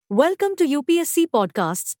Welcome to UPSC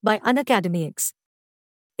Podcasts by Unacademics.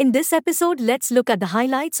 In this episode, let's look at the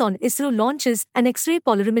highlights on ISRO launches an X-ray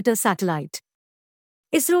polarimeter satellite.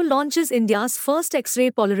 ISRO launches India's first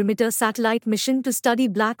X-ray polarimeter satellite mission to study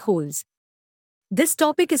black holes. This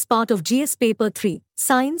topic is part of GS Paper 3,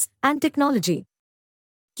 Science and Technology.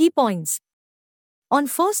 Key points. On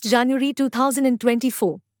 1st January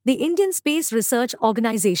 2024, the Indian Space Research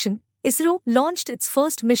Organisation, ISRO, launched its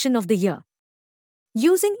first mission of the year.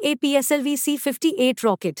 Using a PSLV-C-58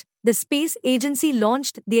 rocket, the space agency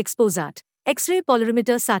launched the XPOSAT, X-ray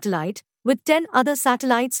polarimeter satellite, with 10 other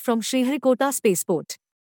satellites from Sriharikota spaceport.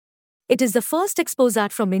 It is the first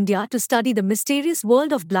XPOSAT from India to study the mysterious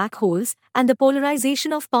world of black holes and the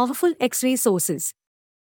polarization of powerful X-ray sources.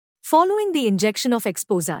 Following the injection of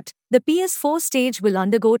XPOSAT, the PS4 stage will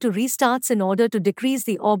undergo two restarts in order to decrease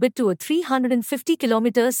the orbit to a 350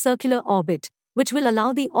 km circular orbit, which will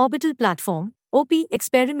allow the orbital platform (OP)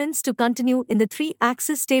 experiments to continue in the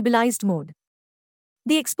 3-axis stabilized mode.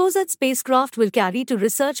 The XPOSAT spacecraft will carry two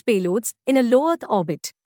research payloads in a low Earth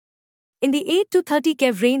orbit. In the 8 to 30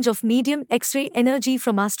 keV range of medium X-ray energy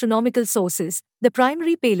from astronomical sources, the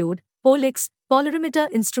primary payload, POLIX, polarimeter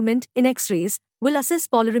instrument in X-rays, will assess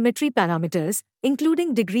polarimetry parameters,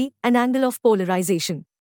 including degree and angle of polarization.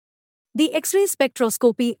 The X-ray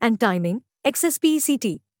spectroscopy and timing,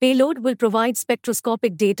 XSPECT, payload will provide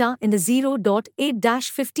spectroscopic data in the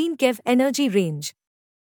 0.8-15 keV energy range.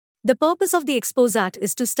 The purpose of the XPOSAT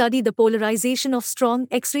is to study the polarization of strong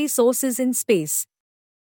X-ray sources in space.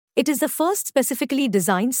 It is the first specifically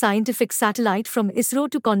designed scientific satellite from ISRO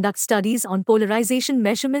to conduct studies on polarization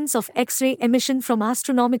measurements of X-ray emission from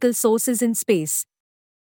astronomical sources in space.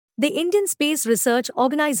 The Indian Space Research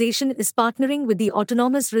Organisation is partnering with the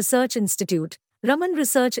Autonomous Research Institute, Raman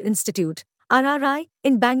Research Institute, RRI,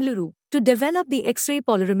 in Bangalore, to develop the X-ray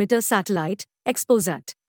polarimeter satellite,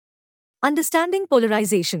 XPOSAT. Understanding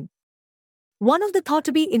polarization. One of the thought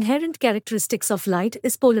to be inherent characteristics of light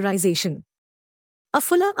is polarization. A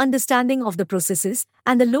fuller understanding of the processes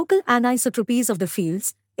and the local anisotropies of the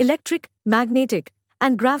fields, electric, magnetic,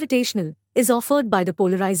 and gravitational, is offered by the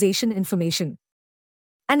polarization information.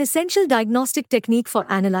 An essential diagnostic technique for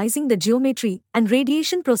analyzing the geometry and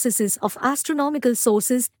radiation processes of astronomical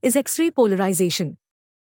sources is X-ray polarization.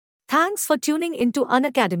 Thanks for tuning into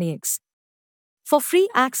Unacademics. For free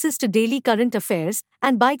access to daily current affairs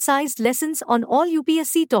and bite-sized lessons on all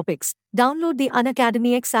UPSC topics, download the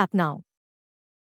Unacademics app now.